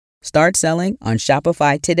Start selling on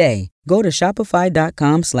Shopify today. Go to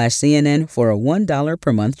shopify.com/CNN for a $1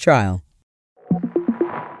 per month trial.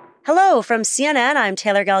 Hello, from CNN, I'm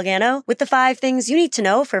Taylor Galgano with the 5 things you need to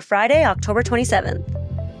know for Friday, October 27th.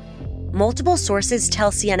 Multiple sources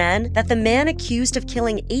tell CNN that the man accused of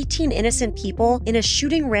killing 18 innocent people in a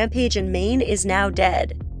shooting rampage in Maine is now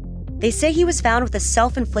dead. They say he was found with a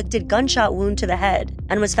self-inflicted gunshot wound to the head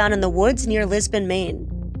and was found in the woods near Lisbon, Maine.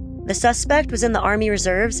 The suspect was in the Army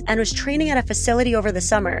Reserves and was training at a facility over the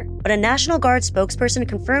summer, but a National Guard spokesperson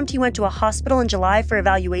confirmed he went to a hospital in July for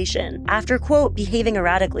evaluation after, quote, behaving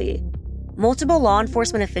erratically. Multiple law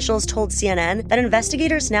enforcement officials told CNN that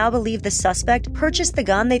investigators now believe the suspect purchased the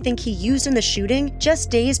gun they think he used in the shooting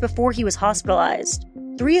just days before he was hospitalized.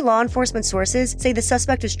 3 law enforcement sources say the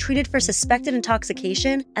suspect was treated for suspected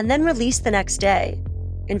intoxication and then released the next day.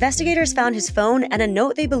 Investigators found his phone and a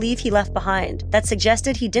note they believe he left behind that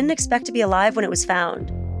suggested he didn't expect to be alive when it was found.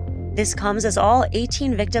 This comes as all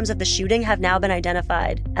 18 victims of the shooting have now been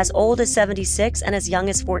identified, as old as 76 and as young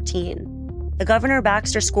as 14. The Governor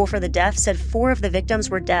Baxter School for the Deaf said 4 of the victims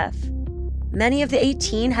were deaf. Many of the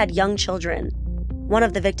 18 had young children. One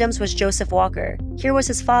of the victims was Joseph Walker. Here was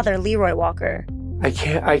his father, Leroy Walker. I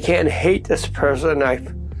can't hate this person.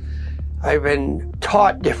 I've been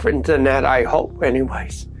taught different than that, I hope,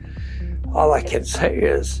 anyways. All I can say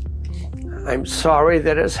is I'm sorry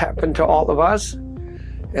that it's happened to all of us,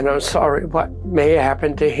 and I'm sorry what may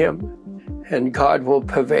happen to him, and God will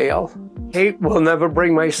prevail. Hate will never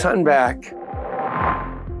bring my son back.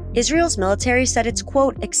 Israel's military said it's,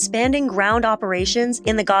 quote, expanding ground operations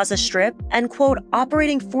in the Gaza Strip and, quote,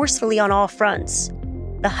 operating forcefully on all fronts.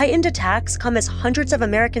 The heightened attacks come as hundreds of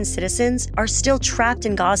American citizens are still trapped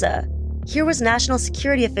in Gaza. Here was National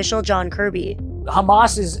Security official John Kirby.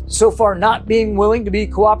 Hamas is so far not being willing to be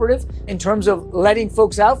cooperative in terms of letting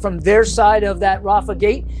folks out from their side of that Rafah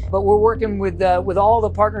gate. But we're working with all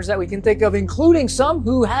the partners that we can think of, including some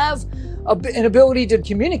who have an ability to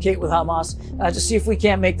communicate with Hamas to see if we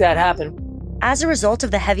can't make that happen. As a result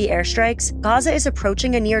of the heavy airstrikes, Gaza is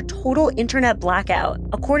approaching a near total internet blackout,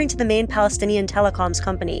 according to the Maine Palestinian telecoms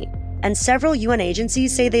company. And several UN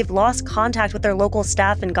agencies say they've lost contact with their local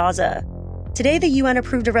staff in Gaza. Today, the UN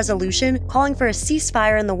approved a resolution calling for a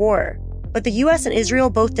ceasefire in the war. But the US and Israel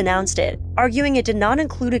both denounced it, arguing it did not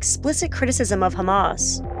include explicit criticism of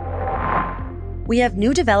Hamas. We have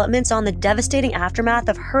new developments on the devastating aftermath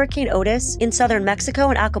of Hurricane Otis in southern Mexico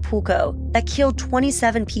and Acapulco that killed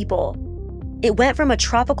 27 people. It went from a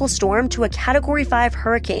tropical storm to a Category 5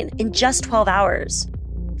 hurricane in just 12 hours.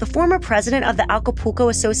 The former president of the Acapulco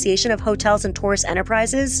Association of Hotels and Tourist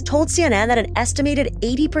Enterprises told CNN that an estimated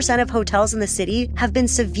 80% of hotels in the city have been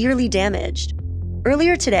severely damaged.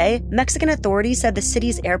 Earlier today, Mexican authorities said the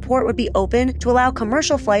city's airport would be open to allow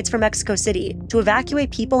commercial flights from Mexico City to evacuate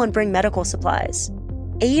people and bring medical supplies.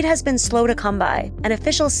 Aid has been slow to come by, and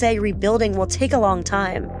officials say rebuilding will take a long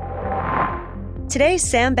time. Today,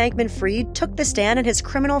 Sam Bankman-Fried took the stand in his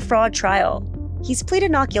criminal fraud trial. He's pleaded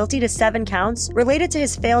not guilty to 7 counts related to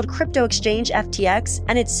his failed crypto exchange FTX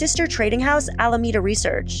and its sister trading house Alameda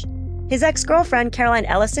Research. His ex-girlfriend Caroline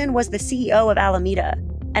Ellison was the CEO of Alameda.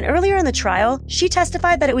 And earlier in the trial, she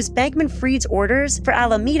testified that it was Bankman-Fried's orders for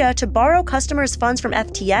Alameda to borrow customers' funds from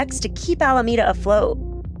FTX to keep Alameda afloat.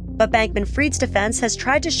 But Bankman-Fried's defense has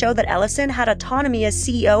tried to show that Ellison had autonomy as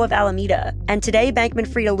CEO of Alameda, and today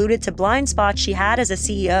Bankman-Fried alluded to blind spots she had as a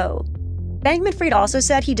CEO. Bankman-Fried also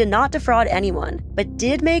said he did not defraud anyone, but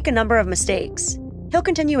did make a number of mistakes. He'll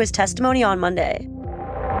continue his testimony on Monday.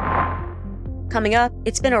 Coming up,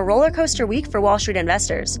 it's been a roller coaster week for Wall Street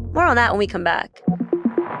investors. More on that when we come back.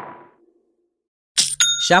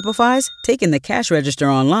 Shopify's taken the cash register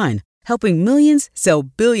online, helping millions sell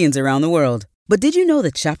billions around the world. But did you know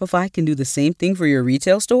that Shopify can do the same thing for your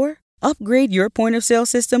retail store? Upgrade your point-of-sale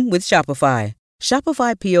system with Shopify.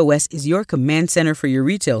 Shopify POS is your command center for your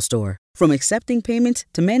retail store. From accepting payments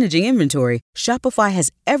to managing inventory, Shopify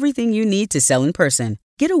has everything you need to sell in person.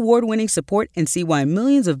 Get award-winning support and see why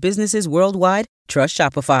millions of businesses worldwide trust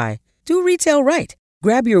Shopify. Do retail right.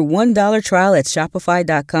 Grab your $1 trial at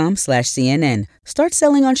shopify.com/CNN. Start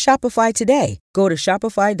selling on Shopify today. Go to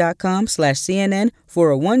shopify.com/CNN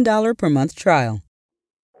for a $1 per month trial.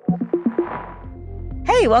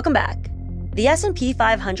 Hey, welcome back. The S&P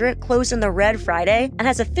 500 closed in the red Friday and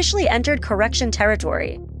has officially entered correction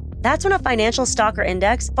territory. That's when a financial stock or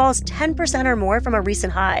index falls 10% or more from a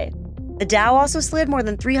recent high. The Dow also slid more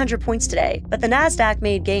than 300 points today, but the Nasdaq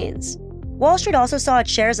made gains. Wall Street also saw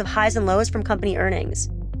its shares of highs and lows from company earnings.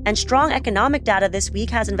 And strong economic data this week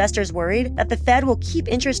has investors worried that the Fed will keep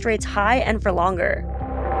interest rates high and for longer.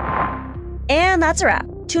 And that's a wrap.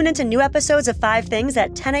 Tune into new episodes of 5 Things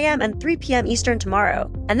at 10 a.m. and 3 p.m. Eastern tomorrow,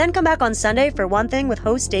 and then come back on Sunday for One Thing with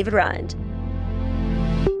host David Rind.